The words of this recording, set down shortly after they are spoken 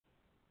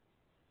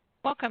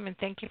Welcome and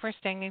thank you for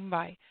standing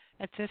by.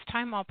 At this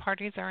time, all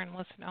parties are in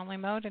listen-only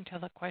mode until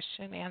the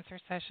question-and-answer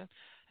session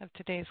of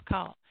today's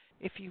call.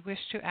 If you wish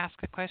to ask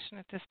a question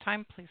at this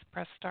time, please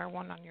press star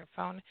one on your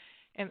phone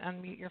and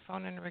unmute your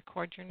phone and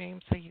record your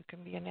name so you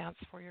can be announced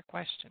for your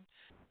question.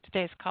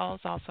 Today's call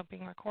is also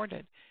being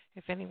recorded.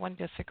 If anyone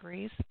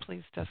disagrees,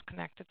 please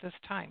disconnect at this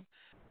time.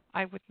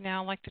 I would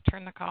now like to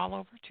turn the call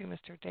over to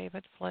Mr.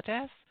 David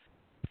Flores.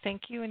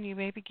 Thank you, and you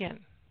may begin.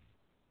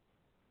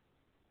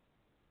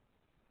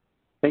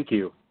 Thank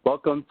you.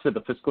 Welcome to the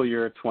Fiscal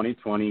Year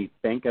 2020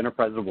 Bank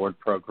Enterprise Award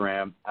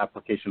Program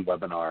Application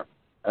Webinar.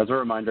 As a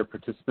reminder,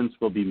 participants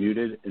will be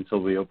muted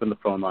until we open the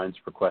phone lines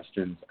for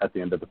questions at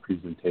the end of the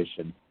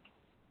presentation.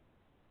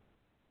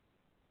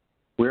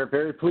 We are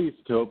very pleased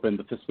to open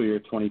the Fiscal Year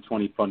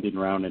 2020 funding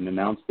round and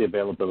announce the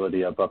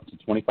availability of up to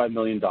 $25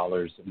 million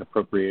in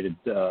appropriated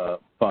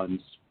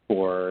funds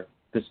for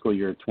Fiscal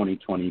Year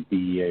 2020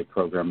 BEA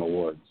Program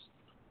Awards.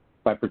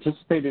 By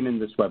participating in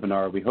this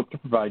webinar, we hope to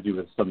provide you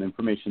with some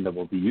information that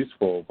will be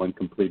useful when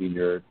completing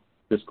your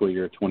Fiscal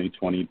Year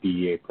 2020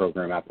 BEA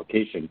program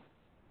application.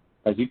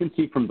 As you can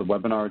see from the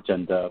webinar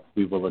agenda,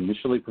 we will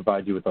initially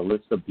provide you with a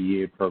list of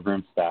BEA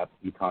program staff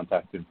and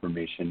contact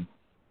information.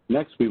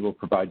 Next, we will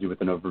provide you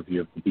with an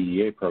overview of the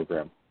BEA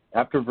program.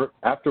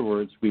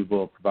 Afterwards, we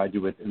will provide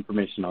you with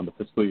information on the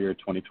Fiscal Year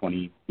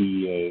 2020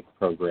 BEA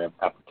program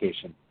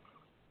application.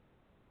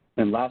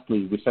 And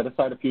lastly, we set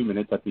aside a few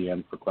minutes at the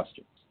end for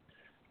questions.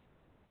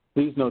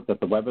 Please note that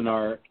the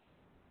webinar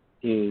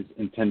is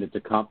intended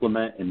to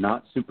complement and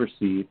not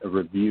supersede a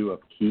review of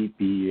key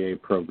BEA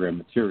program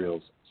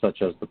materials,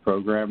 such as the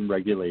program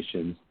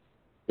regulations,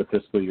 the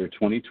Fiscal Year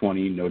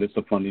 2020 Notice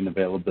of Funding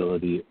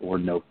Availability, or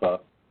NOFA,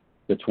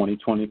 the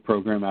 2020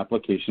 Program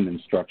Application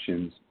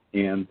Instructions,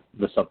 and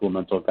the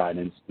Supplemental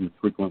Guidance and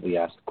Frequently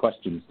Asked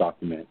Questions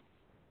document.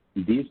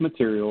 These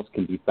materials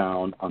can be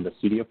found on the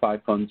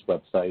CDFI Fund's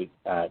website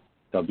at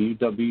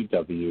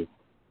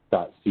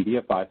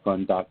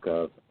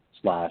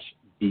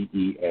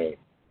www.cdfifund.gov/BEA.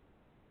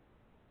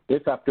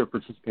 If after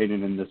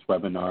participating in this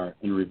webinar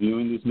and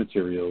reviewing these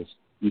materials,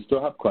 you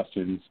still have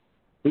questions,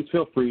 please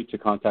feel free to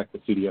contact the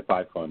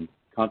CDFI Fund.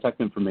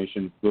 Contact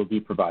information will be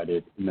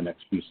provided in the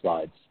next few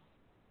slides.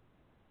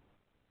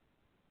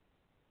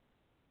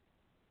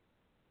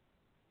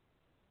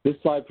 This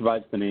slide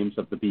provides the names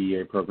of the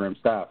BEA program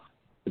staff.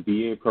 The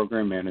BEA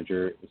program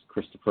manager is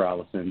Christopher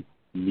Allison.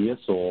 Mia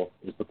Soul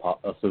is the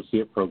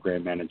associate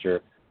program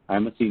manager.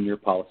 I'm a senior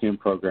policy and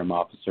program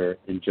officer,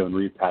 and Joan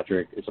Reed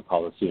Patrick is a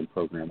policy and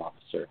program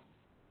officer.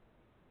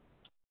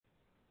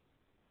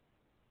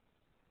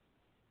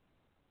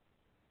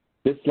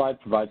 This slide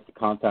provides the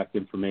contact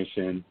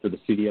information for the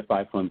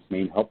CDFI Fund's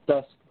main help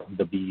desk,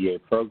 the BEA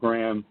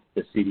program,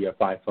 the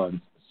CDFI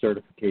Fund's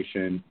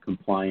certification,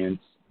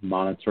 compliance,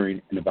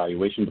 monitoring, and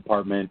evaluation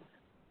department,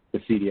 the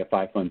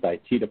CDFI Fund's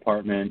IT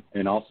department,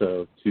 and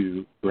also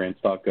to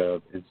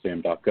grants.gov and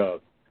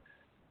SAM.gov.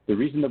 The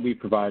reason that we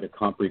provide a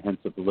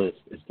comprehensive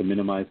list is to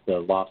minimize the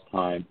lost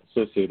time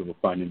associated with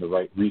finding the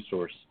right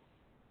resource.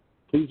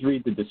 Please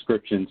read the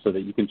description so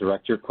that you can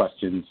direct your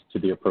questions to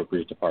the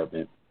appropriate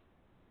department.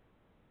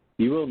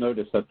 You will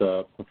notice that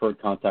the preferred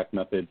contact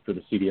method for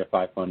the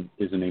CDFI Fund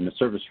is an AMIS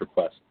service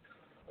request.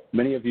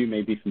 Many of you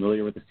may be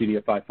familiar with the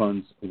CDFI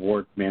Fund's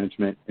Award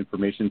Management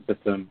Information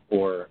System,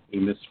 or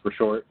AMIS for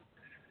short.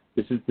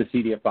 This is the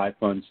CDFI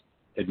Fund's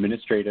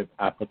administrative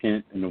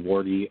applicant and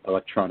awardee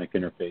electronic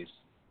interface.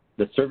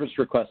 The service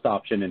request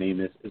option in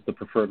AMIS is the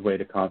preferred way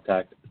to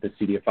contact the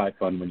CDFI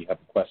Fund when you have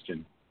a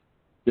question.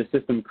 This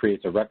system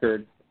creates a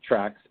record,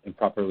 tracks, and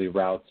properly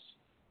routes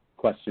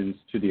questions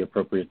to the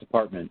appropriate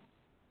department.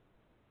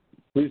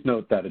 Please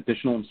note that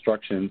additional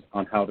instructions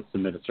on how to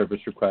submit a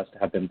service request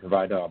have been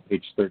provided on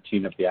page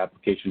 13 of the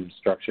application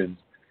instructions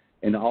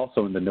and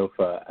also in the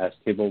NOFA as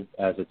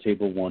a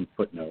Table 1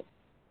 footnote.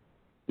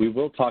 We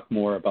will talk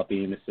more about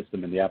the AMIS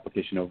system in the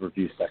application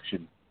overview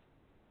section.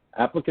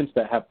 Applicants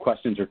that have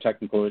questions or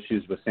technical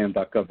issues with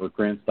SAM.gov or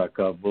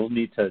grants.gov will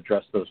need to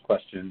address those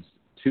questions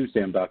to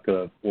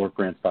SAM.gov or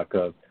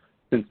grants.gov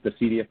since the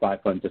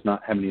CDFI Fund does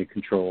not have any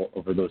control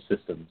over those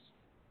systems.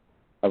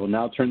 I will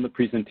now turn the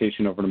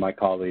presentation over to my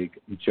colleague,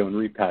 Joan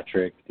Reed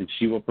Patrick, and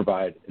she will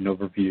provide an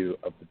overview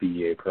of the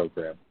BEA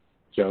program.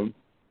 Joan?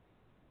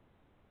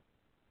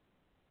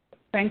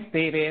 Thanks,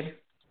 David.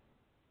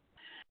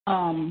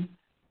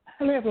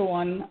 Hello,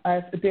 everyone.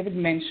 As David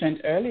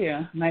mentioned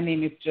earlier, my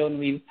name is Joan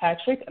Reed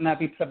Patrick, and I'll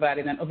be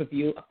providing an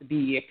overview of the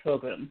BEA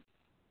program.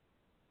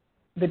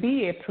 The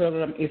BEA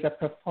program is a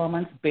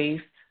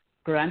performance-based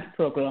grant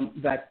program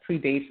that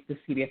predates the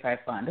CDFI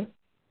Fund.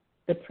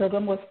 The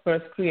program was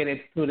first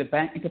created through the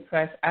Bank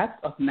Enterprise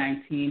Act of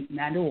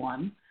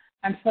 1991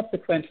 and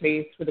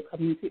subsequently through the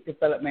Community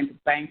Development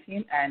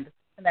Banking and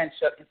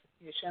Financial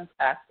Institutions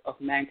Act of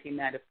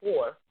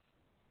 1994.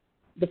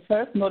 The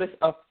first Notice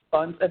of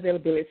Funds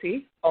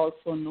Availability,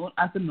 also known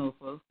as the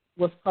NOFA,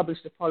 was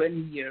published the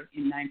following year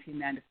in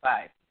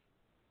 1995.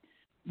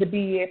 The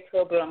BEA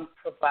program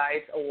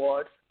provides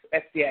awards to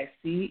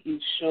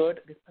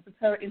FDIC-insured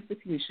depository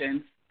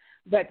institutions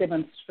that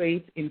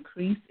demonstrate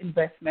increased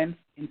investments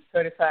in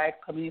certified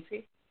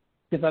community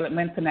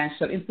development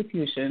financial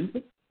institutions,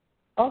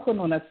 also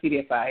known as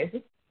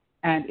CDFIs,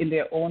 and in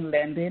their own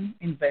lending,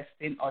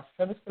 investing, or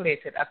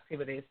service-related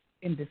activities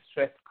in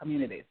distressed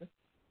communities.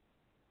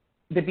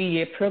 The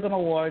BEA program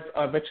awards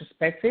are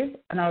retrospective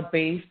and are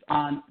based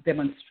on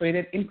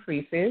demonstrated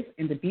increases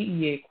in the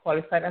BEA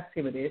qualified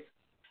activities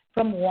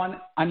from one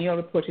annual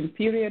reporting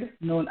period,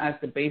 known as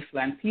the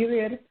baseline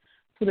period,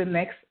 to the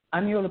next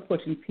annual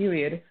reporting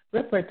period,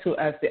 referred to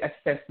as the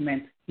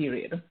assessment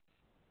period.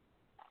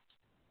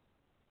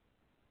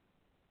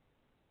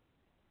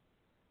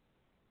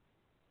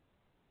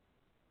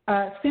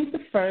 Since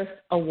the first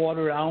award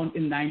round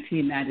in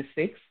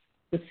 1996,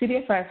 the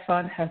CDFI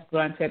Fund has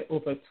granted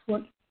over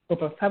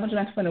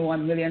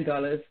 $521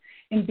 million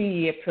in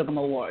BEA program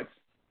awards.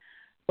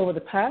 Over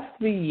the past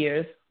 3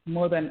 years,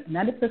 more than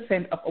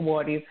 90% of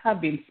awardees have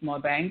been small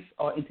banks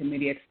or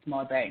intermediate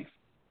small banks.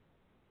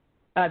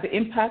 The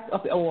impact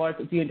of the awards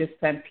during this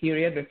time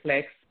period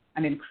reflects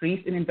an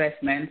increase in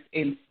investments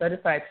in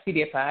certified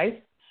CDFIs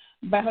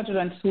by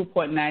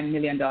 $102.9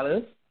 million,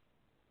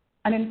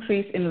 an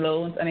increase in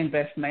loans and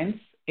investments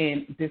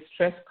in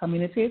distressed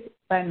communities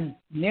by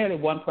nearly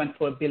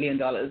 $1.4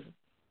 billion,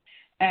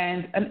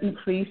 and an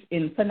increase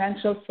in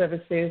financial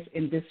services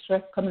in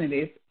distressed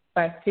communities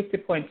by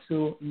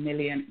 $50.2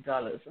 million.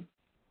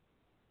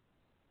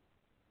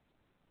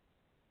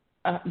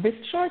 This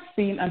chart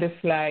seen on this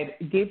slide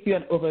gives you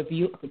an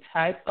overview of the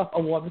types of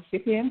award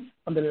recipients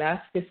from the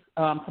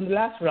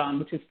last round,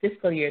 which is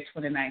fiscal year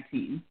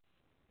 2019.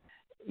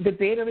 The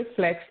data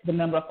reflects the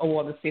number of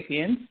award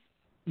recipients,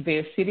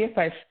 their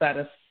CDFI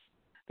status,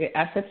 their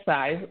asset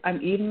size, and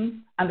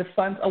the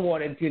funds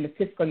awarded during the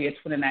fiscal year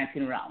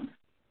 2019 round.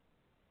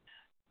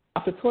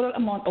 Of the total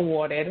amount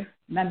awarded,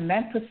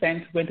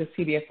 99% went to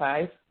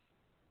CDFIs,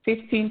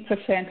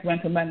 15%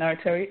 went to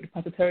minority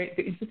depository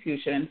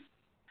institutions,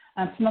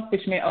 and some of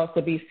which may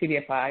also be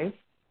CDFIs,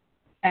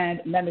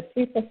 and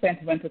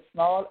 93% went to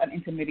small and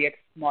intermediate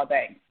small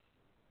banks.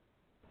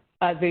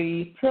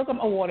 The program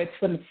awarded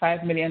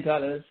 $25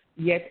 million,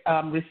 yet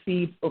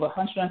received over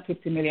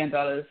 $150 million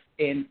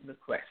in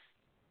requests.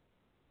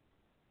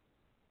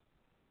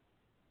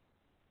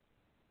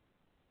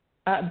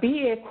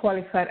 BEA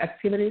qualified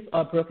activities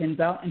are broken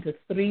down into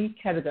 3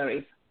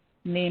 categories,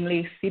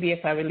 namely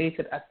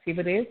CDFI-related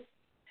activities,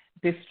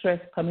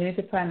 distressed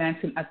community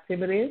financing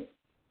activities,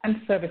 and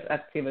service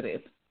activities.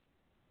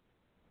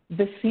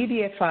 The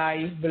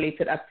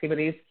CDFI-related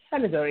activities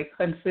category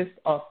consists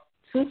of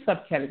 2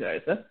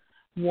 subcategories.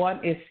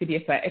 One is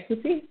CDFI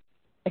equity,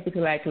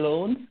 equity-like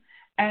loans,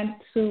 and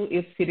 2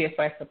 is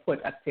CDFI support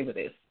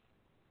activities.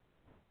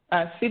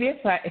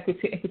 CDFI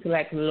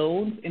equity-like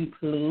loans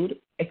include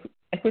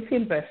equity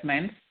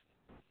investments,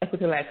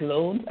 equity-like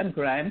loans and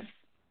grants,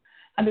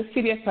 and the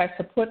CDFI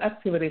support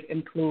activities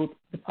include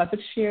deposit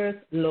shares,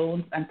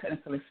 loans, and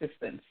technical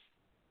assistance.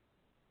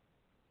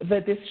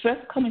 The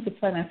distressed community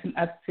financing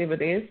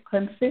activities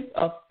consist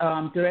of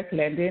direct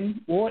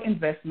lending or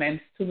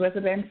investments to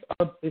residents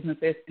or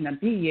businesses in a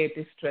BEA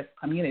distressed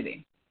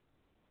community.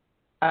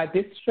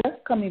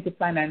 Distressed community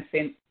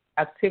financing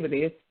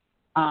activities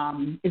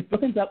is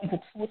broken down into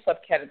 2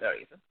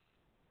 subcategories.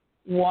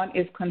 One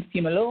is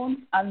consumer loans,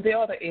 and the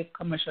other is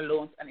commercial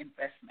loans and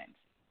investments.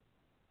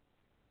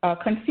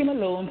 Consumer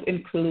loans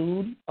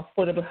include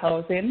affordable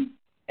housing,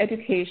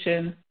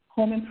 education,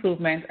 home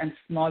improvement, and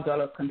small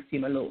dollar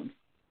consumer loans,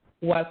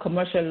 while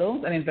commercial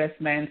loans and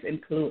investments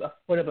include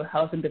affordable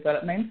housing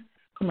development,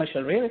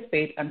 commercial real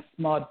estate, and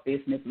small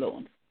business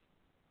loans.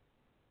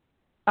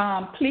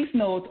 Please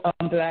note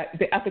that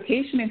the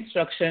application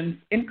instructions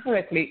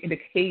incorrectly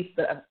indicate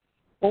that a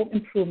home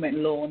improvement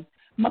loan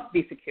must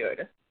be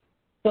secured.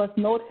 So as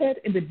noted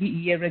in the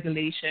BEA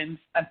regulations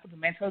and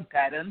supplemental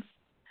guidance,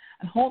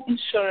 a home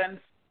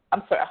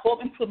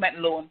improvement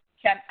loan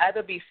can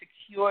either be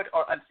secured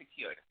or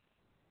unsecured.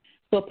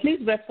 So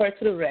please refer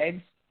to the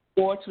regs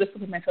or to the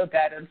supplemental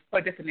guidance for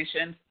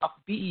definitions of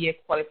BEA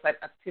qualified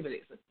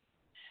activities.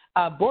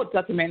 Both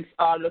documents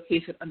are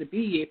located on the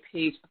BEA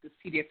page of the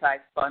CDFI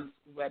Fund's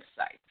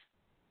website.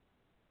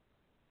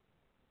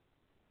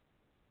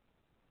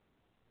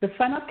 The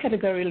final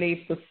category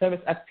relates to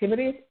service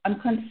activities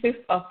and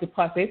consists of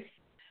deposits,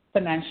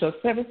 financial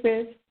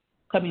services,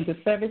 community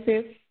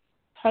services,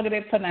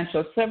 targeted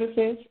financial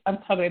services,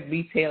 and targeted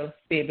retail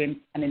savings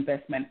and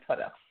investment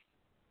products.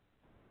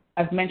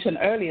 As mentioned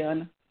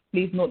earlier,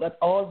 please note that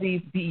all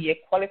these BEA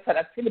qualified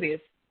activities,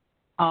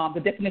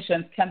 the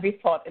definitions can be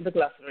found in the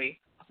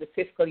glossary of the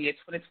fiscal year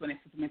 2020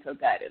 supplemental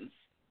guidance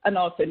and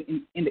also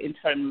in the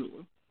interim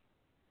rule.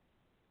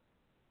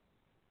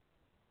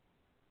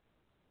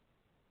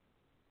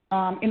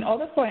 In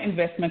order for an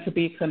investment to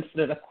be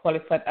considered a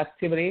qualified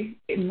activity,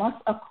 it must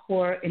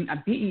occur in a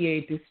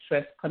BEA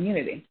distressed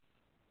community.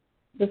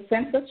 The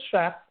census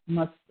tract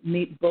must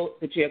meet both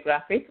the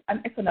geographic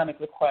and economic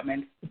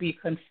requirements to be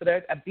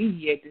considered a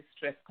BEA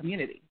distressed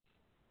community.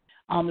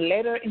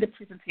 Later in the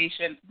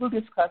presentation, we'll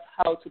discuss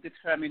how to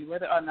determine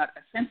whether or not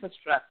a census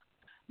tract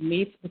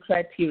meets the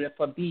criteria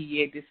for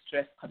BEA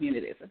distressed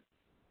communities.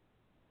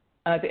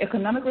 The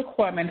economic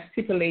requirement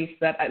stipulates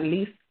that at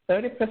least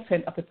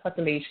 30% of the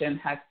population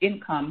has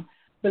income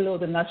below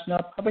the national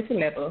poverty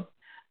level,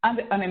 and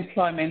the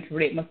unemployment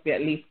rate must be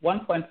at least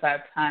 1.5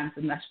 times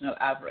the national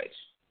average.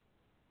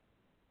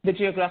 The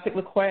geographic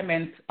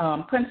requirement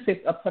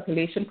consists of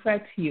population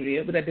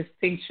criteria with a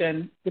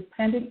distinction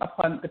depending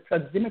upon the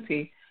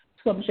proximity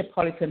to a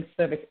metropolitan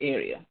service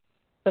area.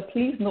 So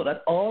please note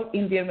that all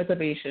Indian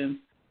reservations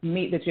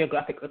meet the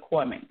geographic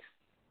requirement.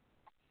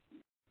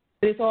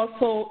 It is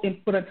also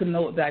important to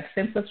note that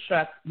census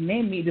tracts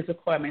may meet these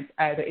requirements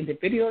either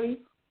individually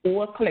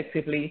or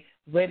collectively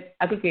when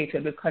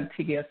aggregated with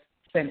contiguous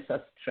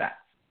census tracts.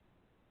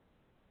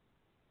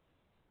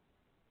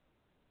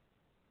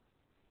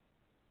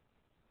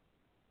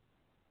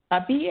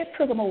 Our BEA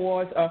program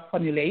awards are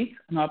formulated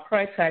and are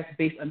prioritized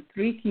based on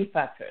 3 key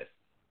factors.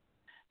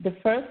 The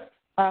first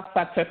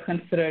factor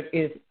considered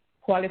is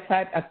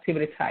qualified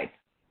activity type.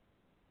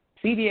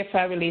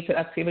 CDFI-related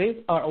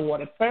activities are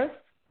awarded first,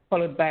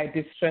 followed by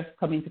distress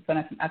community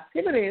financing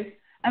activities,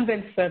 and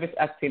then service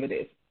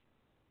activities.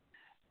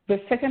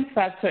 The second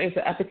factor is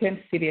the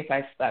applicant's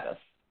CDFI status.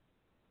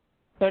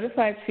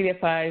 Certified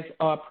CDFIs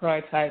are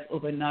prioritized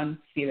over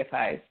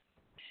non-CDFIs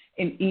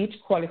in each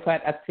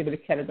qualified activity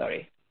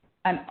category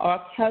and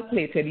are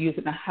calculated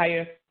using a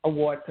higher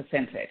award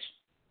percentage.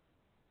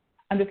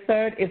 And the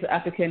third is the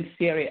applicant's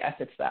CRA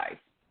asset size.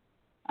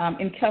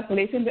 In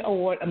calculating the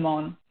award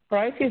amount,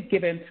 priority is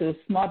given to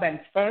small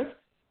banks first,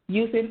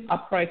 using a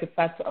priority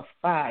factor of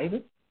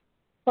 5,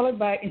 followed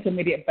by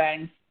intermediate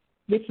banks,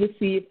 which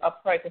receive a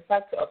priority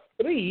factor of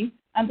 3,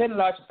 and then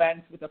large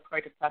banks with a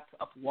priority factor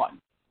of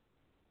 1.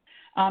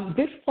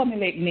 This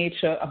formulaic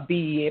nature of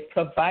BEA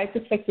provides the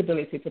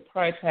flexibility to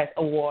prioritize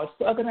awards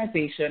to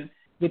organizations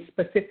with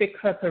specific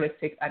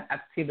characteristics and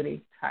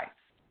activity types.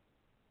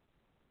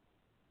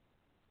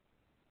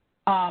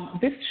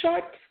 This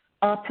chart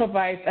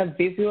provides a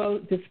visual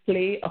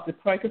display of the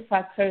priority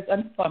factors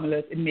and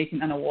formulas in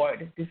making an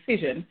award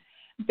decision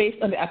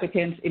based on the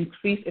applicant's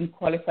increase in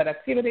qualified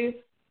activities,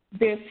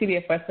 their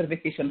CDFI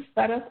certification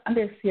status, and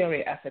their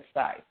CRA asset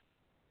size.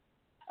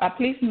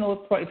 Please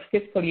note for its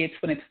fiscal year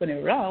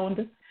 2020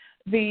 round,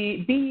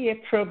 the BEA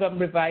program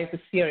revised the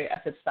CRA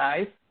asset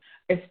size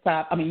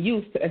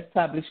used to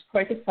establish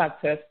priority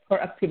factors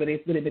for activities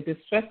within the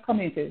distressed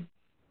community,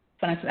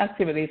 financial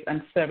activities,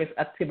 and service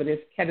activities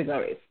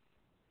categories.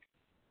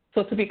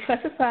 So to be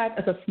classified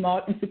as a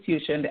small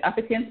institution, the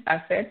applicant's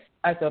assets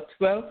as of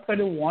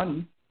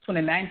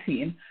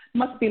 12/31/2019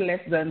 must be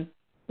less than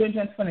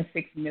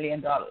 $226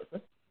 million.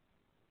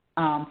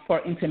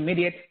 For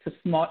intermediate to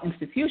small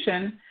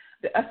institutions,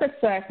 the asset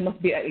size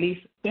must be at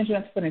least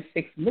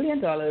 $226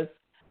 million,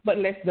 but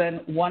less than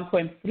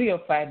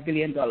 $1.305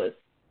 billion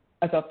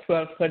as of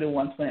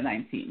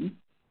 12/31/2019.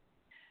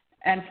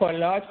 And for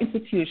large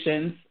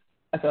institutions,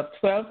 as of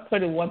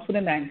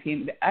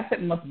 12/31/2019, the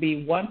asset must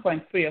be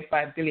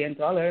 $1.305 billion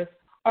or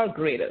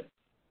greater.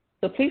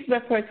 So please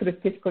refer to the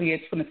fiscal year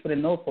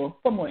 2020 NOPO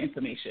for more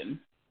information.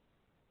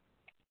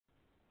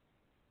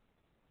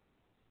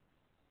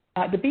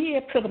 The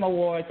BEA program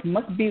awards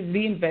must be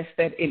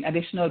reinvested in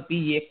additional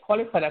BEA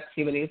qualified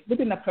activities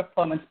within a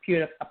performance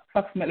period of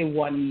approximately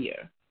 1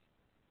 year.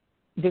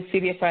 The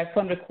CDFI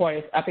fund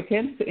requires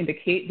applicants to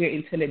indicate their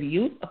intended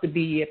use of the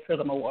BEA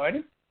program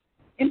award,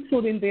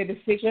 including their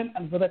decision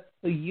on whether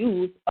to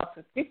use up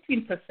to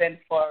 15%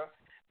 for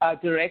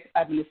direct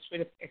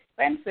administrative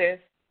expenses,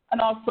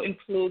 and also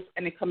includes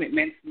any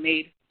commitments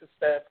made to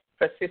serve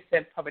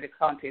persistent poverty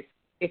counties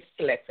if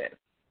selected.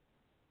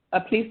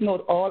 Please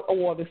note all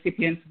award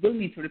recipients will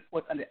need to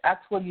report on the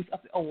actual use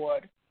of the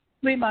award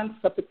 3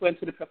 months subsequent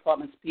to the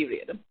performance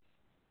period.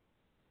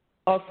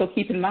 Also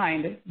keep in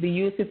mind the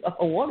uses of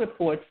award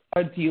reports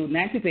are due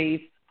 90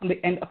 days from the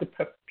end of the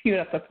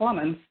period of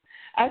performance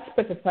as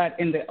specified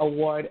in the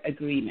award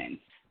agreement.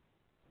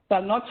 So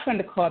I'll now turn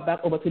the call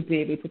back over to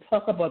David to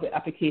talk about the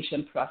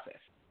application process.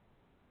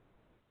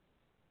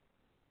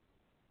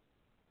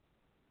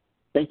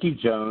 Thank you,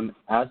 Joan.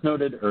 As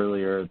noted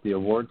earlier, the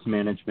Awards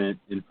Management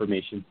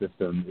Information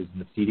System is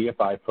the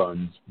CDFI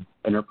Fund's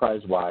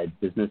enterprise-wide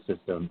business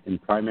system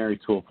and primary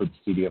tool for the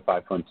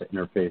CDFI Fund to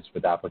interface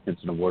with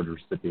applicants and award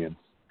recipients.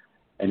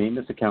 An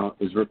AMIS account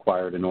is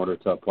required in order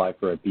to apply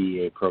for a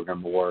BEA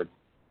program award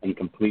and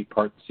complete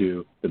Part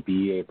 2, the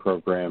BEA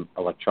program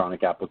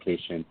electronic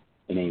application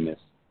in AMIS.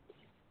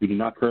 If you do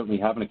not currently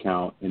have an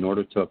account, in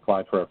order to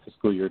apply for a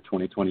fiscal year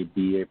 2020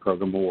 BEA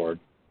program award,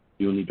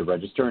 you will need to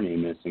register an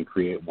AMIS and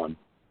create one.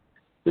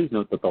 Please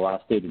note that the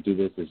last day to do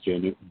this is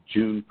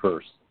June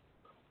 1st.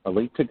 A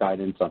link to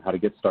guidance on how to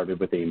get started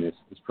with AMIS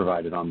is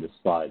provided on this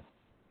slide.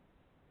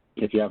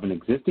 If you have an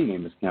existing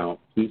AMIS account,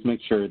 please make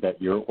sure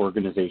that your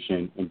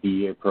organization and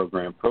BEA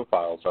program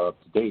profiles are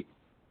up to date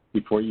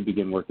before you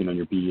begin working on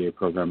your BEA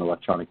program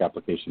electronic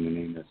application in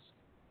AMIS.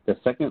 The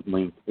second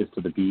link is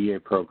to the BEA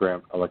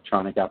program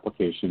electronic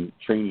application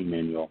training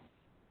manual.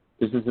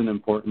 This is an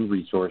important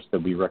resource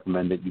that we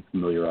recommend that you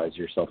familiarize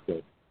yourself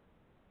with.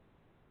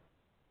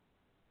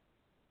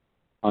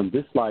 On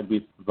this slide,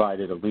 we've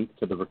provided a link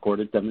to the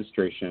recorded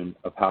demonstration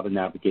of how to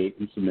navigate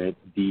and submit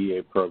a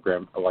BEA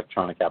program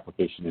electronic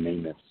application in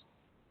AMIS.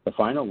 The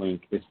final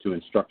link is to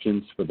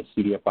instructions for the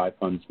CDFI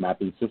funds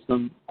mapping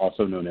system,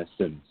 also known as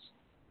SIMS.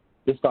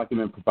 This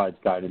document provides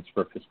guidance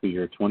for fiscal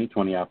year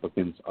 2020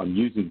 applicants on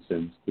using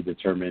SIMS to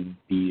determine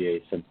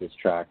BEA census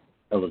tract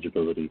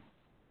eligibility.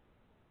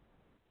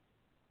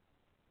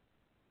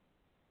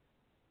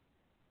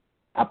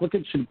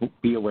 Applicants should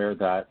be aware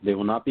that they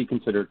will not be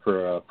considered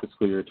for a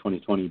fiscal year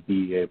 2020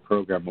 BEA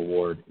program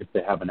award if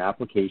they have an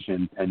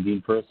application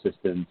pending for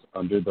assistance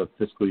under the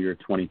fiscal year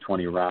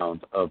 2020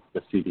 round of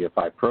the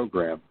CDFI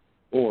program,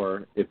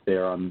 or if they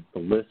are on the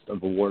list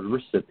of award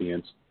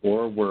recipients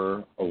or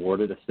were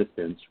awarded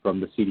assistance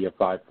from the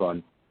CDFI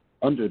fund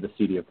under the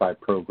CDFI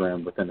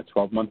program within a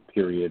 12-month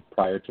period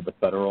prior to the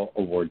federal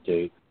award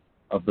date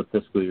of the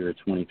fiscal year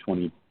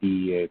 2020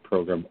 BEA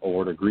program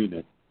award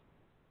agreement.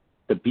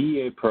 The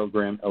BEA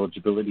program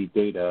eligibility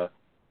data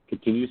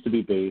continues to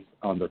be based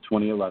on the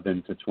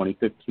 2011 to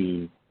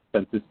 2015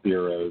 Census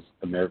Bureau's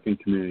American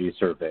Community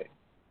Survey.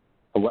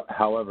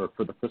 However,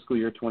 for the fiscal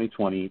year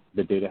 2020,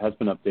 the data has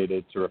been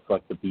updated to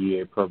reflect the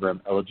BEA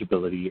program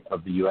eligibility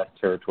of the U.S.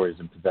 territories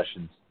and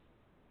possessions.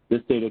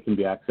 This data can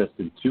be accessed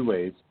in two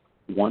ways.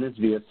 One is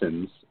via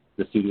SIMS,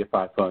 the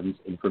CDFI Funds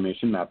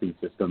Information Mapping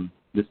System.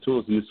 This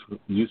tool is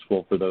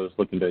useful for those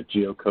looking to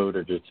geocode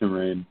or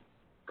determine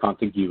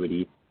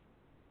contiguity.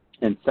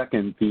 And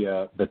second,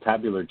 via the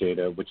tabular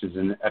data, which is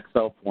in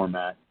Excel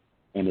format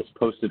and is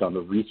posted on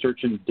the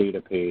Research and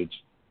Data page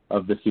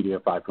of the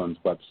CDFI Funds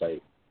website.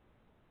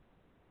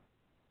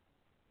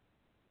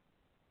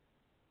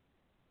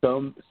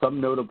 Some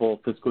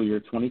notable fiscal year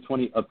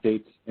 2020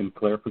 updates and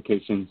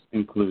clarifications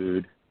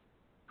include,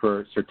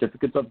 for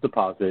certificates of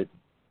deposit,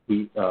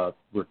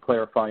 we're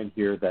clarifying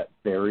here that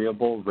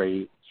variable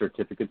rate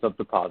certificates of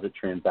deposit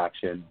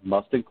transaction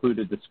must include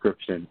a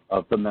description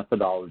of the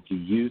methodology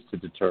used to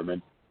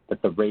determine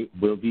that the rate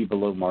will be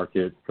below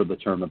market for the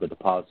term of the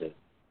deposit.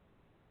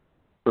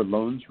 For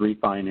loans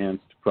refinanced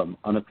from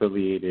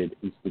unaffiliated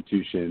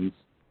institutions,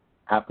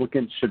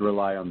 applicants should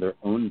rely on their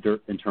own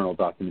internal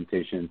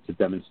documentation to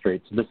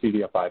demonstrate to the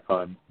CDFI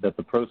fund that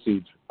the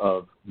proceeds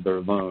of their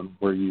loan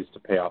were used to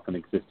pay off an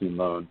existing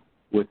loan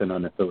with an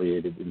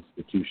unaffiliated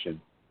institution.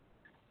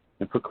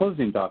 And for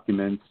closing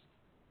documents,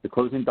 the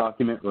closing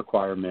document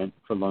requirement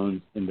for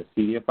loans in the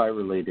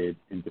CDFI-related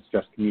and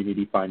distressed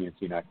community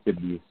financing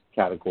activities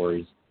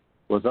categories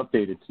was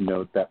updated to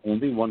note that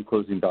only one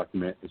closing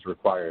document is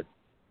required.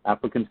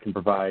 Applicants can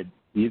provide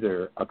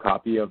either a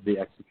copy of the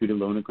executed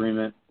loan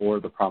agreement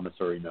or the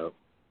promissory note.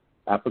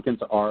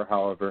 Applicants are,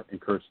 however,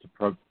 encouraged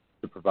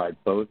to provide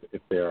both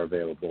if they are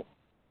available.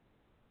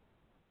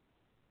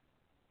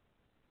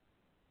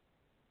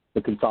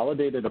 The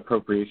Consolidated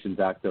Appropriations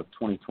Act of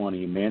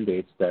 2020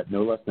 mandates that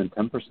no less than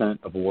 10%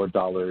 of award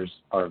dollars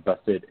are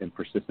invested in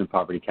persistent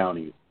poverty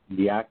counties.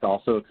 The Act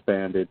also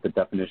expanded the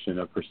definition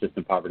of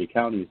persistent poverty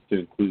counties to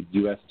include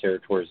U.S.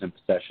 territories and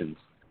possessions.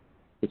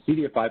 The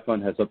CDFI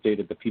Fund has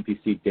updated the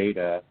PPC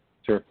data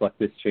to reflect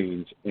this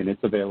change, and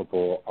it's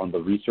available on the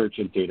Research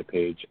and Data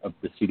page of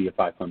the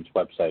CDFI Fund's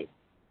website.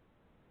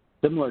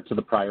 Similar to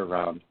the prior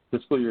round,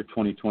 fiscal year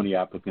 2020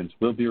 applicants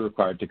will be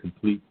required to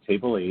complete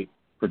Table 8,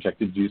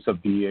 Projected Use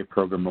of BEA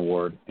Program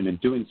Award, and in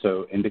doing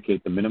so,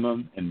 indicate the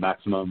minimum and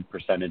maximum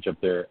percentage of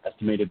their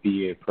estimated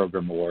BEA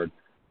Program Award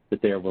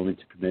that they are willing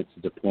to commit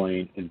to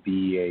deploying in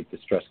BEA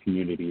distressed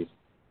communities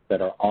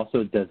that are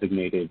also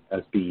designated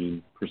as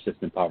being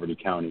persistent poverty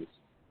counties.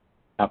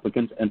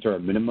 Applicants enter a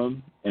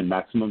minimum and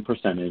maximum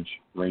percentage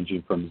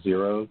ranging from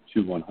 0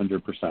 to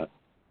 100%.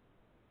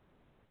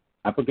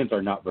 Applicants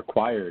are not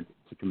required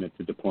to commit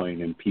to deploying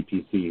in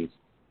PPCs.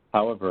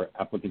 However,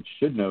 applicants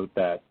should note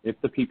that if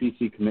the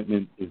PPC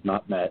commitment is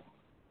not met,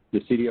 the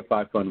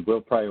CDFI Fund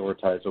will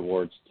prioritize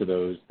awards to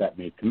those that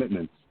made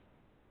commitments.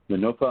 The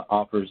NOFA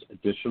offers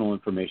additional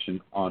information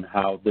on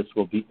how this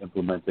will be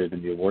implemented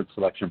in the award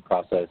selection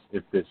process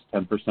if this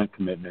 10%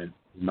 commitment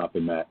has not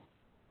been met.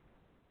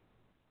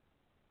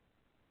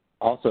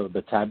 Also,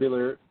 the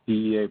tabular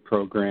BEA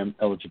program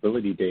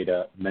eligibility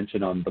data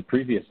mentioned on the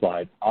previous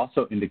slide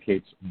also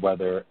indicates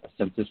whether a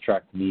census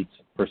tract meets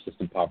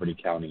persistent poverty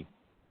county.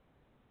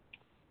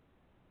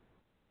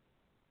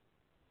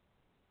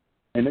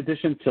 In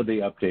addition to the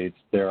updates,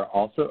 there are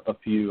also a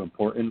few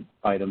important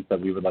items that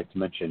we would like to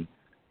mention.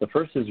 The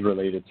first is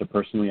related to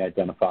personally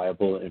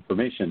identifiable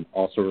information,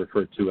 also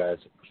referred to as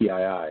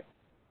PII.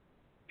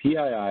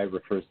 PII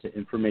refers to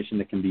information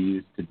that can be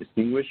used to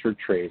distinguish or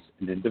trace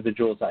an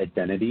individual's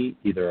identity,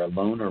 either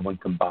alone or when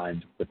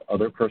combined with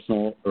other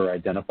personal or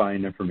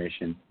identifying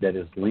information that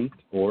is linked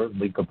or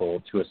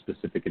linkable to a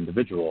specific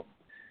individual.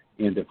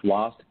 And if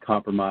lost,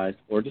 compromised,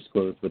 or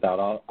disclosed without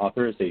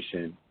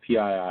authorization,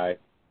 PII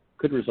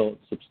could result in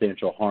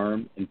substantial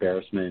harm,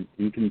 embarrassment,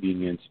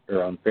 inconvenience,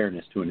 or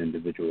unfairness to an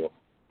individual.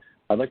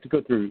 I'd like to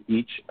go through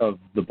each of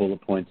the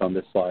bullet points on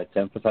this slide to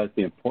emphasize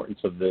the importance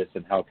of this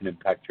and how it can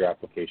impact your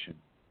application.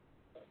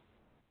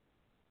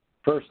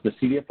 First, the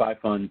CDFI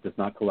fund does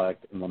not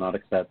collect and will not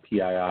accept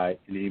PII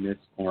in AMIS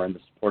or in the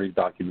supporting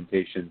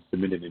documentation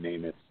submitted in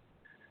AMIS.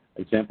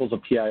 Examples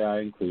of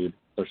PII include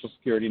Social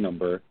Security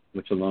number,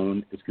 which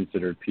alone is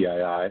considered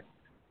PII,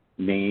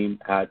 name,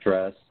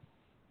 address,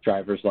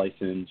 driver's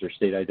license or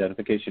state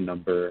identification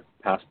number,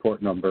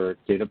 passport number,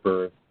 date of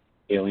birth,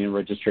 alien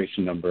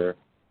registration number.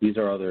 These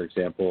are other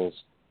examples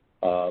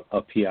of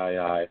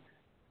PII,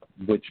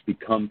 which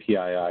become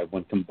PII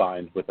when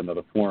combined with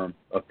another form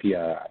of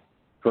PII.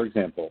 For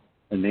example,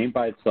 a name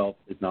by itself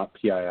is not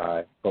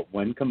PII, but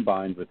when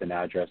combined with an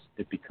address,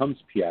 it becomes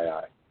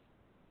PII.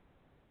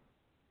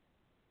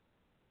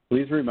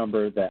 Please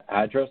remember that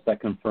address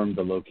that confirmed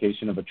the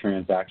location of a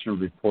transaction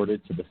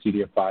reported to the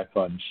CDFI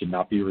fund should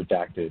not be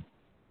redacted.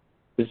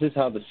 This is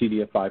how the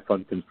CDFI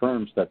fund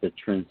confirms that the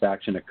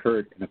transaction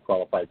occurred in a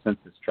qualified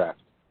census tract.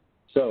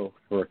 So,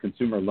 for a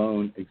consumer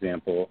loan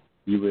example,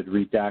 you would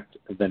redact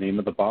the name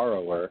of the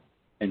borrower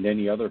and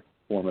any other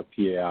form of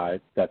PII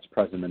that's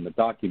present in the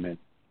document,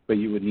 but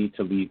you would need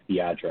to leave the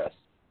address.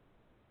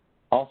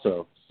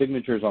 Also,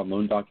 signatures on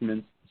loan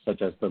documents,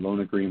 such as the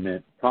loan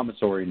agreement,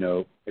 promissory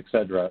note,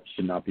 etc.,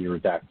 should not be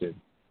redacted.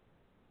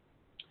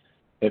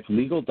 If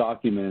legal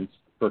documents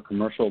for a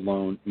commercial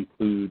loan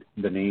include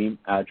the name,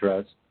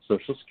 address,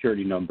 Social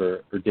Security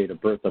number, or date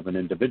of birth of an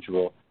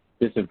individual,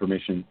 this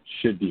information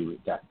should be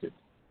redacted.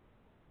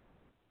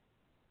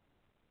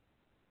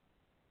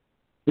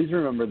 Please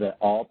remember that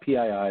all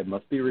PII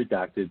must be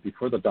redacted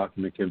before the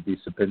document can be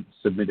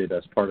submitted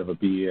as part of a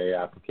BEA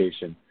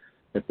application.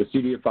 If the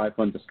CDFI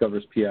fund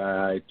discovers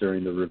PII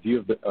during the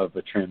review of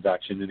a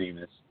transaction in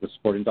AMIS, the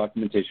supporting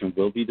documentation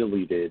will be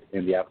deleted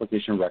and the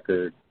application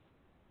record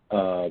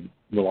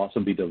will also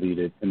be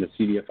deleted, and the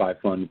CDFI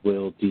fund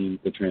will deem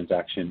the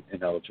transaction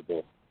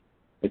ineligible.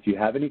 If you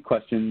have any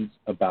questions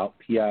about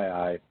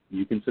PII,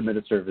 you can submit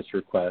a service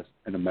request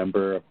and a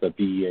member of the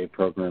BEA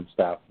program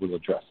staff will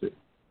address it.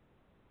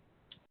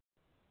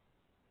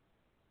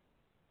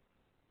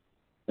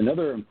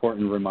 Another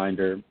important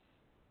reminder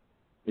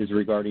is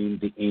regarding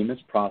the AMIS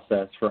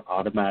process for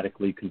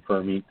automatically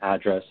confirming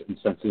address and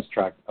census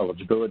tract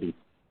eligibility.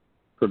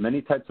 For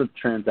many types of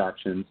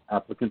transactions,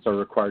 applicants are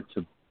required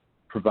to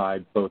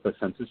provide both a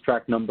census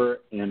tract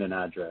number and an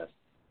address.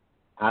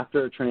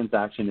 After a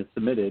transaction is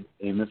submitted,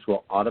 AMIS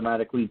will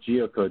automatically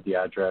geocode the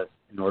address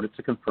in order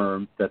to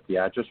confirm that the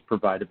address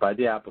provided by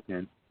the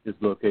applicant is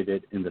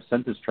located in the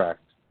census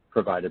tract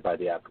provided by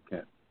the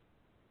applicant.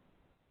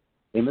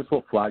 AMIS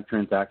will flag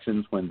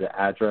transactions when the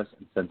address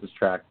and census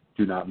tract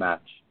do not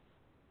match.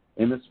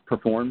 AMIS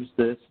performs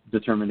this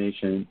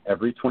determination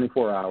every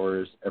 24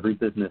 hours, every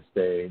business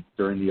day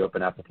during the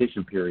open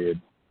application period.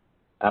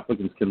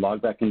 Applicants can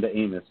log back into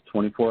AMIS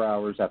 24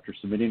 hours after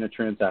submitting a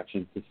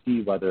transaction to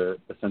see whether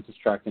the census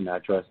tract and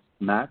address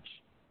match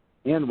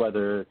and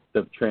whether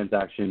the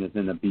transaction is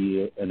in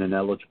an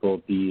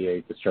eligible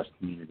BEA distressed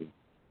community.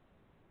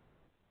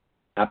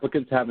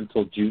 Applicants have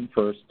until June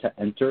 1st to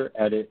enter,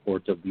 edit, or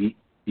delete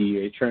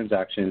BEA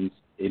transactions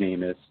in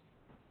AMIS.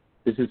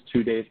 This is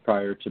 2 days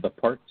prior to the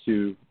Part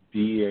 2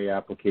 BEA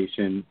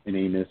application in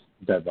AMIS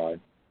deadline.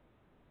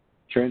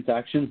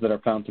 Transactions that are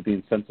found to be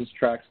in census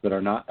tracts that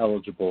are not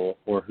eligible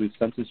or whose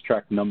census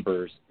tract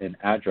numbers and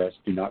address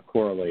do not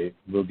correlate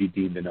will be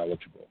deemed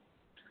ineligible.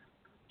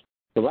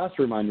 The last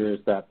reminder is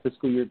that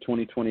fiscal year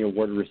 2020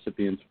 award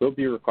recipients will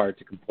be required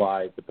to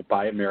comply with the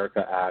Buy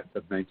America Act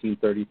of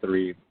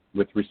 1933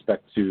 with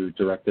respect to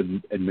direct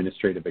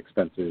administrative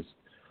expenses.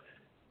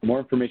 More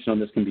information on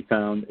this can be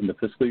found in the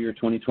fiscal year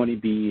 2020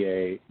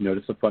 BEA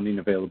Notice of Funding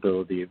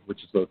Availability, which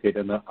is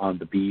located on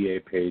the BEA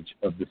page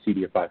of the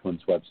CDFI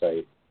Fund's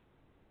website.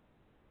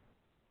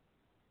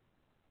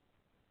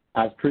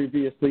 As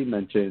previously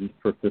mentioned,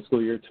 for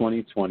fiscal year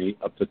 2020,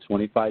 up to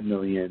 $25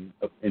 million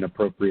in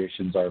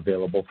appropriations are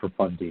available for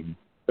funding.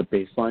 The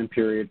baseline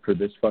period for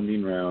this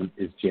funding round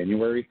is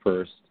January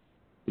 1st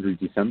through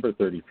December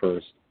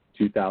 31st,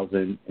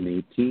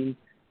 2018.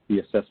 The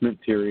assessment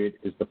period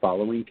is the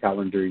following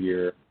calendar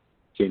year,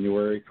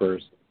 January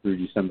 1st through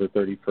December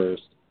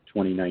 31st,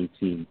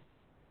 2019.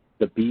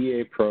 The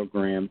BEA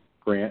program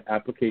grant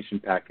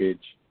application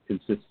package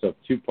consists of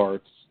 2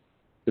 parts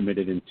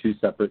submitted in 2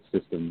 separate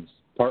systems.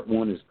 Part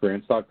 1 is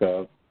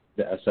grants.gov,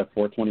 the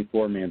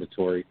SF-424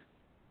 mandatory,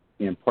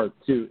 and Part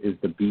 2 is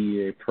the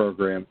BEA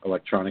program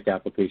electronic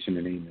application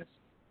in AMIS.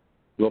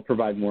 We'll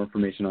provide more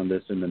information on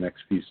this in the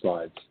next few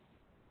slides.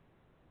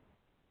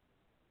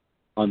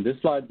 On this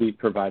slide, we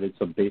provided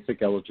some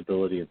basic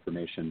eligibility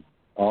information.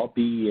 All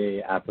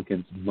BEA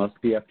applicants must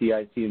be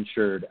FDIC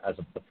insured as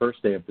of the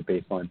first day of the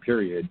baseline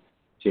period,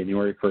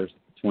 January 1st,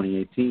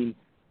 2018,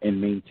 and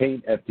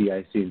maintain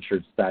FDIC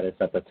insured status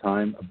at the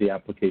time of the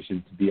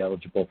application to be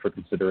eligible for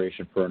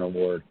consideration for an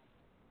award.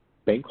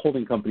 Bank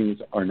holding companies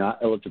are not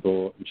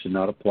eligible and should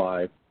not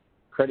apply.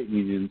 Credit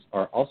unions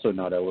are also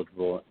not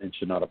eligible and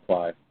should not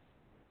apply.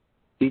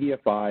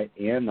 CDFI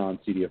and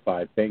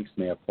non-CDFI banks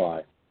may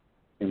apply.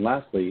 And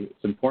lastly,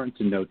 it's important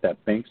to note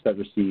that banks that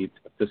received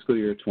a fiscal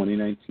year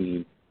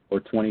 2019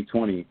 or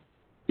 2020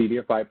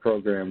 CDFI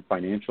program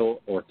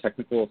financial or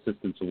technical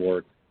assistance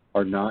award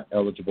are not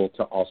eligible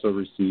to also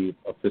receive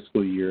a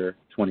fiscal year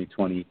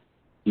 2020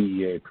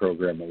 BEA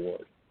program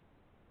award.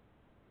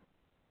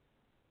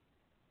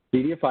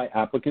 CDFI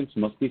applicants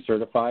must be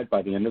certified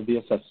by the end of the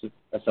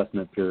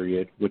assessment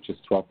period, which is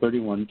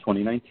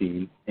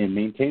 12/31/2019, and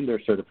maintain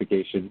their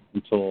certification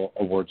until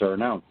awards are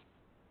announced.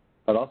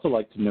 I'd also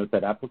like to note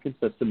that applicants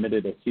that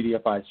submitted a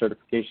CDFI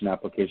certification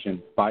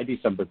application by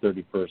December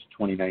 31st,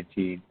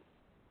 2019,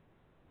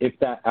 if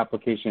that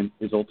application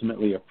is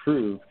ultimately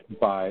approved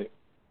by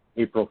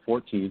April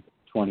 14th,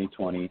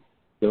 2020,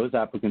 those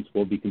applicants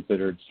will be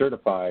considered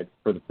certified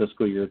for the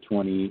fiscal year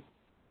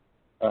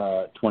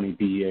 2020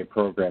 BEA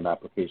program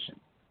application.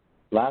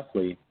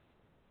 Lastly,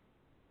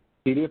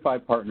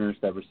 CDFI partners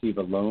that receive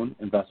a loan,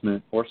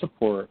 investment, or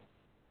support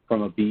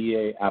from a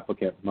BEA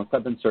applicant must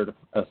have been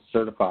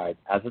certified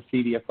as a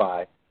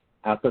CDFI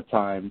at the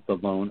time the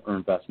loan or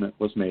investment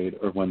was made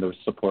or when the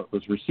support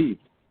was received.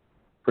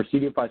 For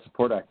CDFI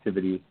support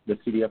activities, the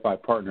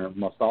CDFI partner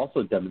must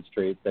also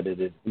demonstrate that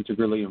it is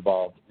integrally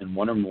involved in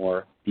one or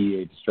more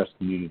BEA distressed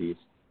communities.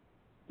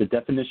 The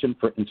definition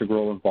for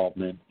integral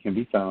involvement can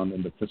be found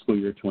in the fiscal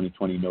year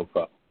 2020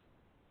 NOFA.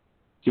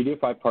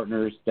 CDFI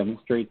partners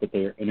demonstrate that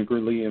they are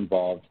integrally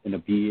involved in a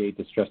BEA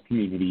distressed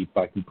community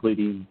by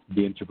completing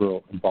the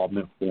integral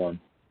involvement form.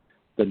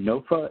 The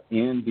NOFA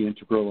and the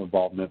integral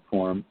involvement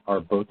form are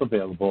both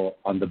available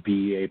on the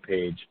BEA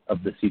page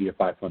of the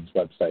CDFI Funds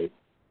website.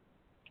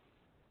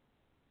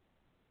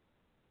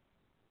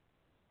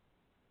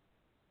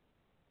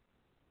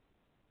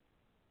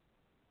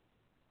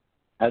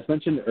 As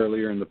mentioned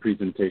earlier in the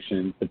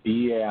presentation, the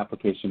BEA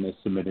application is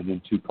submitted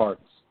in two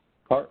parts.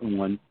 Part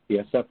 1, the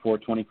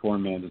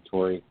SF-424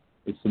 mandatory,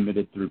 is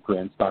submitted through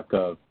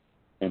grants.gov,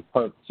 and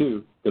Part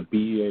 2, the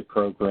BEA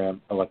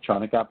program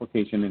electronic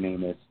application in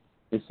AMIS,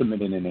 is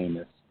submitted in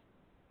AMIS.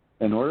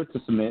 In order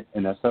to submit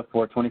an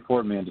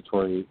SF-424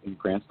 mandatory in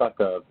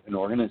grants.gov, an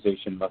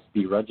organization must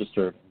be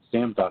registered in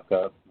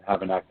SAM.gov and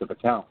have an active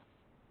account.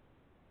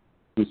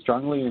 We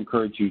strongly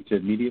encourage you to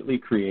immediately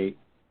create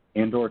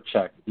and/or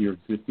check your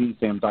existing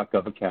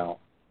SAM.gov account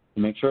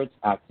to make sure it's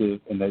active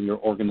and that your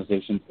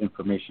organization's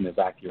information is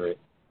accurate.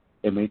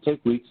 It may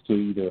take weeks to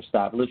either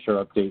establish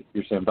or update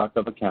your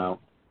SAM.gov account,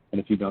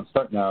 and if you don't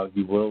start now,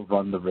 you will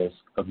run the risk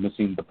of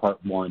missing the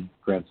Part 1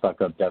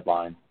 grants.gov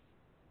deadline.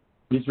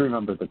 Please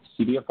remember that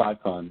the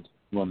CDFI Fund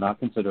will not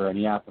consider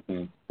any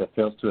applicant that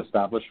fails to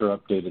establish or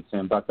update its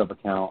SAM.gov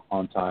account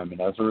on time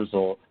and as a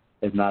result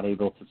is not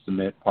able to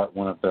submit Part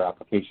 1 of their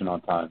application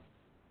on time.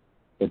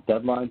 The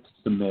deadline to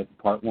submit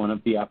Part 1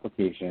 of the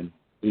application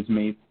is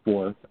May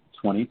 4th,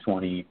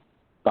 2020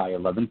 by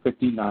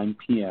 11:59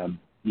 p.m.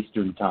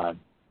 Eastern Time.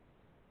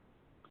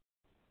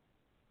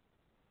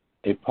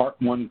 A Part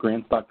 1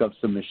 grants.gov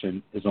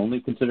submission is only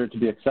considered to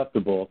be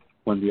acceptable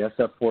when the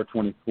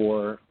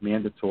SF-424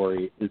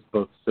 mandatory is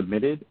both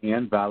submitted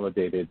and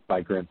validated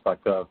by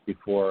grants.gov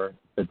before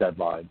the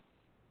deadline.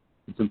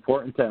 It's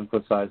important to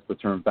emphasize the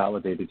term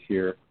validated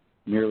here.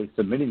 Merely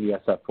submitting the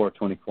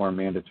SF-424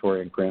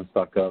 mandatory in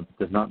grants.gov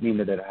does not mean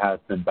that it has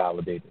been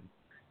validated.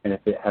 And if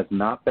it has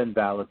not been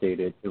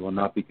validated, it will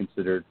not be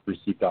considered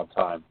received on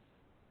time.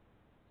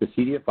 The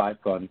CDFI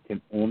Fund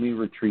can only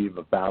retrieve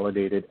a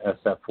validated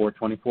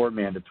SF-424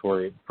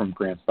 mandatory from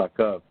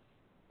grants.gov.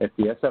 If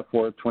the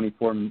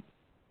SF-424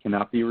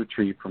 cannot be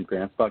retrieved from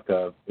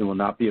grants.gov, it will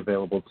not be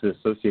available to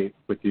associate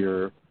with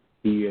your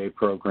BEA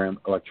program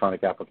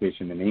electronic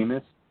application in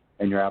AMIS,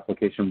 and your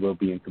application will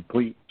be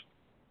incomplete.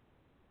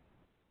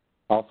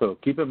 Also,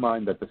 keep in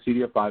mind that the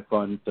CDFI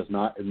Fund does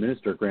not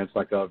administer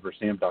grants.gov or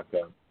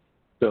SAM.gov.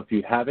 So if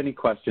you have any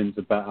questions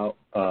about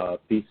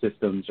these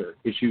systems or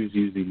issues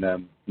using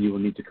them, you will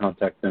need to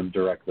contact them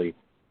directly.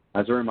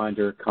 As a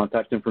reminder,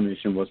 contact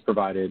information was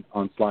provided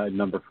on slide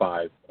number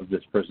 5 of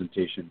this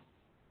presentation.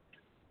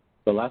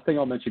 The last thing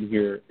I'll mention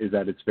here is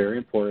that it's very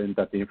important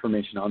that the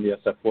information on the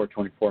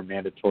SF-424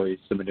 mandatory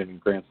submitted in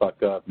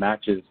grants.gov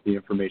matches the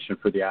information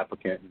for the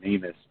applicant in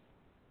AMIS.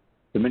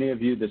 To many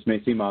of you, this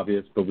may seem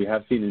obvious, but we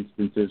have seen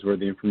instances where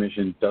the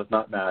information does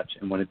not match,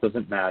 and when it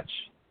doesn't match,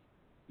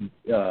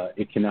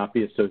 it cannot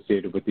be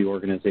associated with the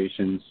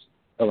organization's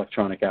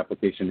electronic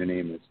application in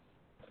AMIS.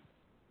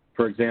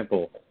 For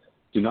example,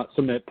 do not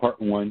submit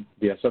Part 1,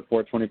 the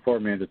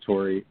SF-424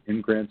 mandatory, in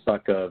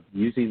grants.gov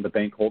using the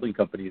bank holding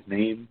company's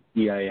name,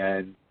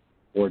 EIN,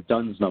 or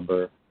DUNS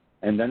number,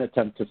 and then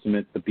attempt to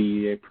submit the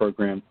BEA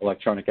program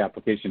electronic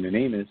application in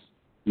AMIS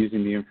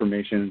using the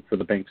information for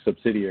the bank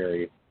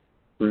subsidiary.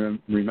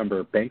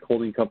 Remember, bank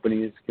holding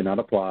companies cannot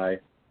apply,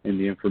 and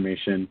the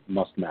information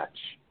must match.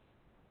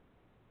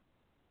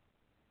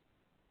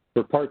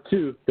 For Part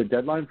 2, the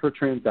deadline for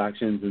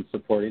transactions and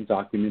supporting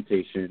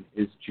documentation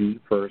is June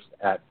 1st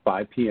at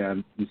 5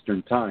 p.m.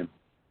 Eastern Time.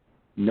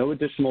 No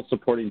additional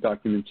supporting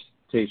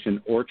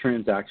documentation or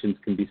transactions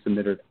can be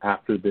submitted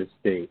after this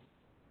date.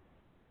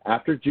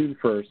 After June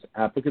 1st,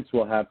 applicants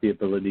will have the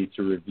ability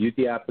to review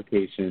the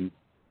application,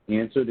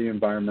 answer the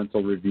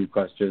environmental review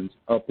questions,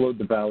 upload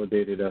the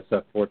validated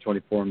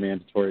SF-424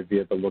 mandatory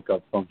via the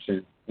lookup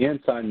function,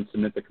 and sign and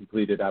submit the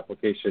completed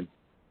application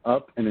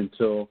up and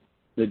until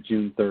the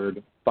June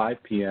 3rd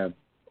 5 p.m.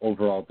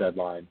 overall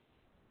deadline.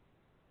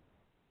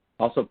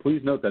 Also,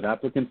 please note that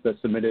applicants that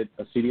submitted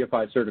a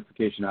CDFI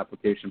certification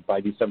application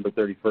by December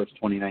 31st,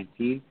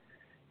 2019,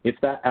 if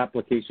that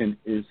application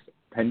is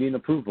pending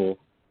approval,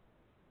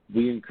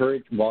 we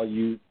encourage, while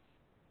you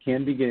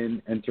can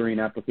begin entering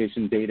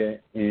application data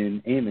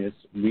in AMIS,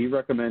 we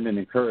recommend and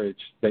encourage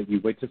that you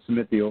wait to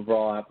submit the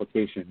overall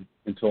application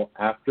until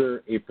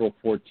after April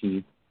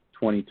 14th,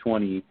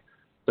 2020,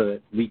 so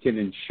that we can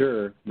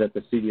ensure that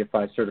the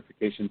CDFI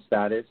certification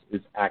status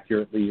is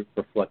accurately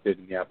reflected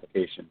in the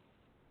application.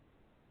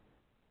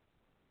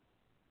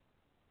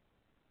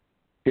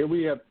 Here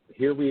we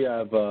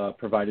have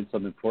provided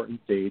some important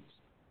dates.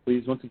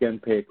 Please once again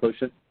pay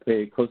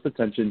close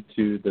attention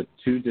to the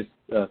two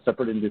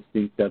separate and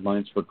distinct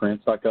deadlines for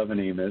grants.gov and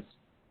AMIS.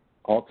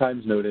 All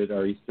times noted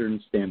are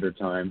Eastern Standard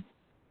Time.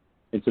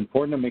 It's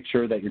important to make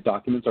sure that your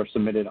documents are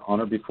submitted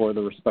on or before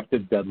the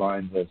respective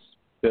deadlines, as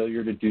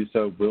failure to do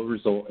so will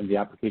result in the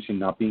application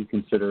not being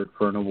considered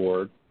for an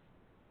award.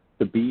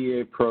 The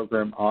BEA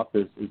program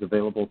office is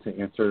available to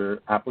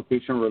answer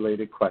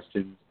application-related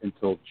questions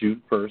until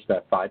June 1st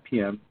at 5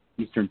 p.m.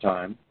 Eastern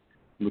Time,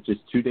 which is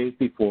 2 days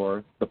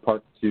before the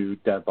Part 2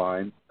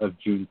 deadline of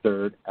June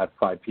 3rd at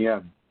 5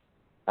 p.m.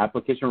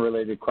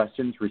 Application-related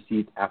questions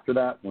received after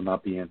that will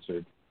not be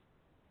answered.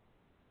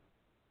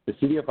 The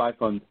CDFI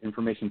Fund's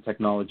Information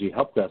Technology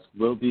Help Desk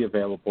will be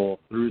available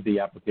through the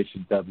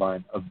application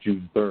deadline of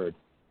June 3rd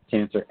to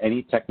answer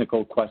any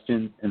technical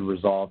questions and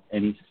resolve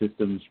any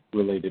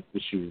systems-related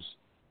issues.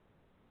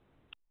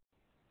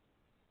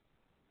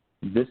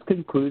 This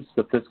concludes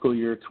the fiscal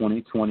year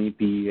 2020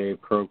 BEA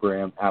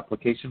program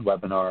application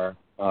webinar.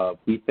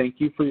 We thank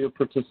you for your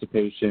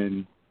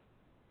participation.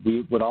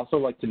 We would also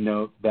like to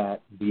note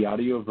that the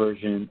audio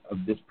version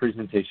of this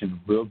presentation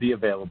will be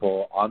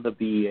available on the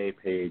BEA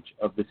page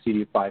of the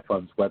CDFI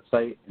Fund's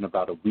website in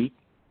about a week.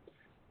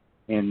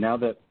 And now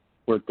that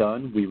we're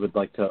done, we would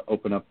like to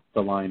open up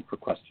the line for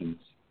questions.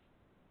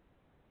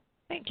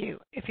 Thank you.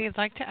 If you'd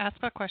like to ask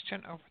a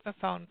question over the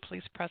phone,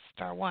 please press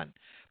star 1.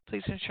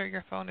 Please ensure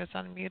your phone is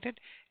unmuted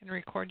and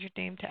record your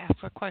name to ask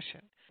a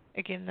question.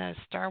 Again, that is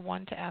star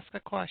 1 to ask a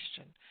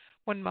question.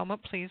 One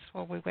moment, please,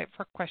 while we wait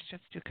for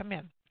questions to come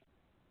in.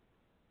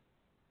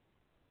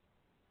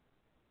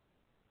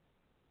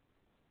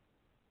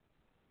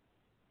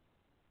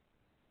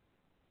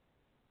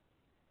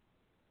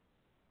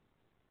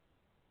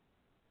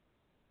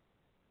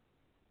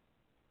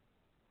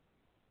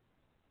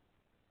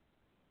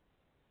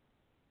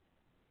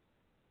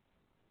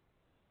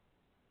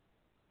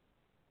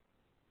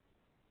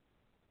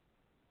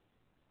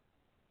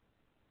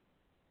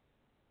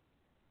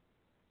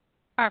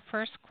 Our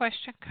first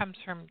question comes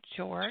from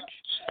George.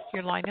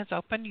 Your line is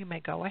open. You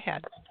may go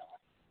ahead.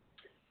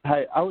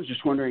 Hi, I was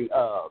just wondering,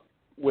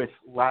 with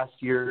last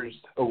year's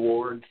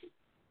awards,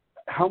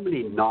 how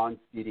many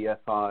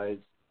non-CDFIs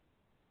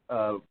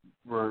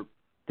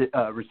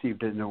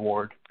received an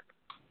award?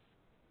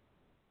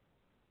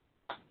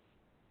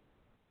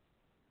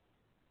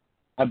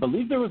 I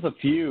believe there was a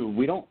few.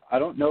 I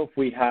don't know if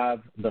we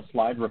have the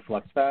slide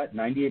reflects that.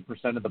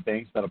 98% of the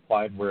banks that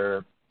applied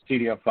were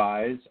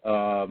CDFIs.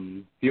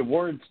 The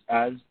awards,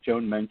 as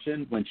Joan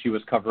mentioned when she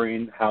was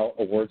covering how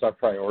awards are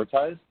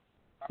prioritized,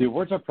 the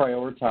awards are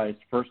prioritized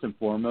first and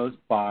foremost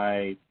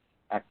by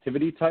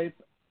activity type.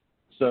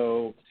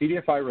 So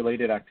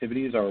CDFI-related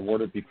activities are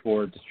awarded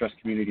before distressed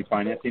community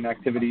financing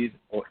activities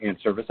and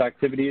service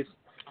activities.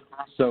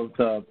 So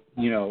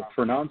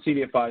for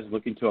non-CDFIs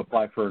looking to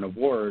apply for an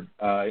award,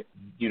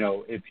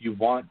 if you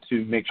want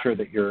to make sure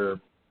that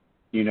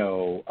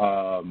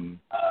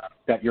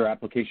that your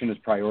application is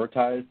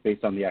prioritized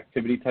based on the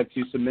activity types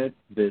you submit,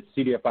 the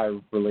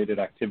CDFI-related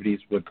activities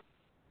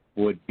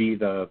would be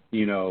the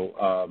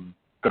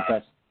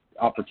best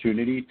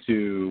opportunity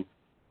to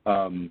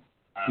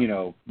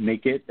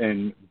make it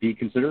and be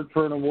considered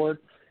for an award.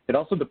 It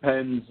also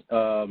depends,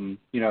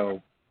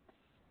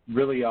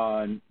 really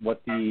on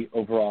what the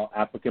overall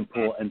applicant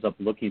pool ends up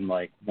looking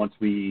like once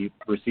we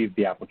receive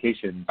the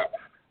application,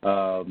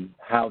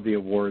 how the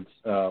awards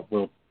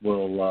will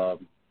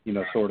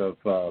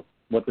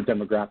what the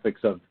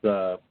demographics of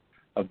the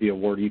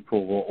awardee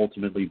pool will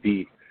ultimately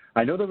be.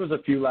 I know there was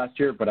a few last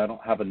year, but I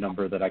don't have a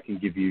number that I can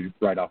give you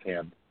right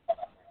offhand.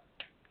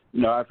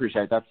 No, I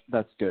appreciate it.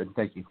 That's good.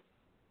 Thank you.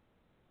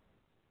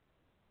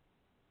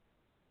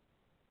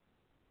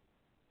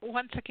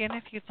 Once again,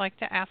 if you'd like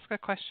to ask a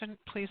question,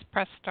 please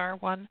press star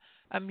 1,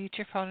 unmute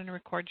your phone, and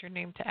record your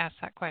name to ask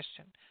that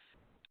question.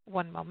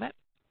 One moment.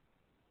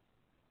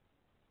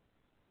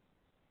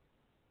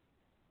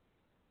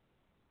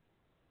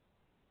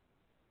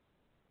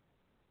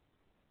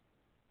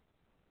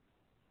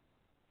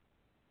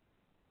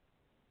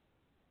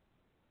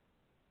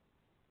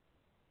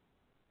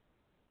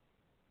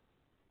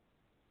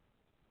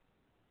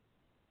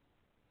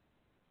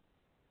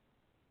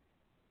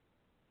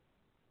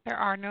 There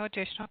are no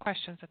additional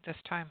questions at this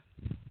time.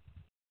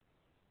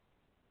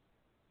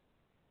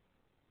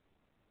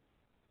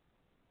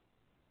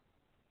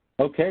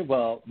 Okay,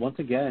 well, once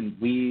again,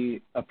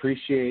 we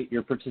appreciate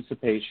your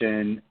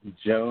participation.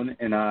 Joan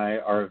and I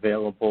are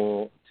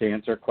available to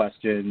answer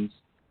questions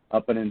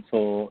up and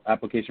until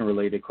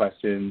application-related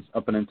questions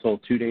up and until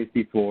 2 days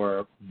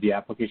before the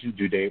application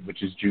due date,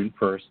 which is June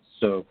 1st.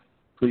 So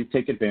please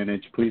take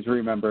advantage. Please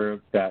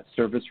remember that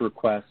service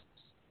requests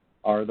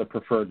are the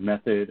preferred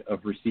method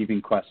of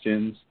receiving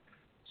questions.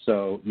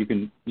 So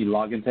you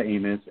log into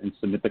AMIS and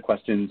submit the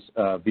questions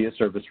via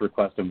service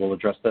request, and we'll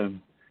address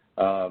them.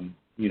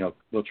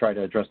 We'll try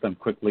to address them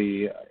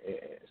quickly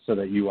so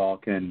that you all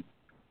can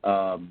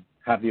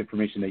have the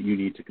information that you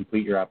need to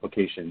complete your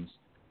applications.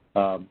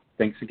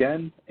 Thanks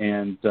again,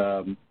 and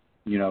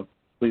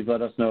please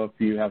let us know if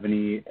you have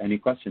any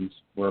questions.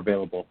 We're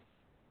available.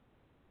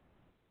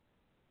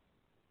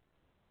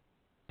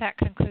 That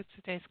concludes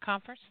today's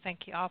conference.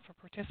 Thank you all for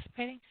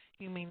participating.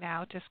 You may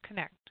now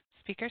disconnect.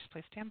 Speakers,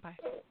 please stand by.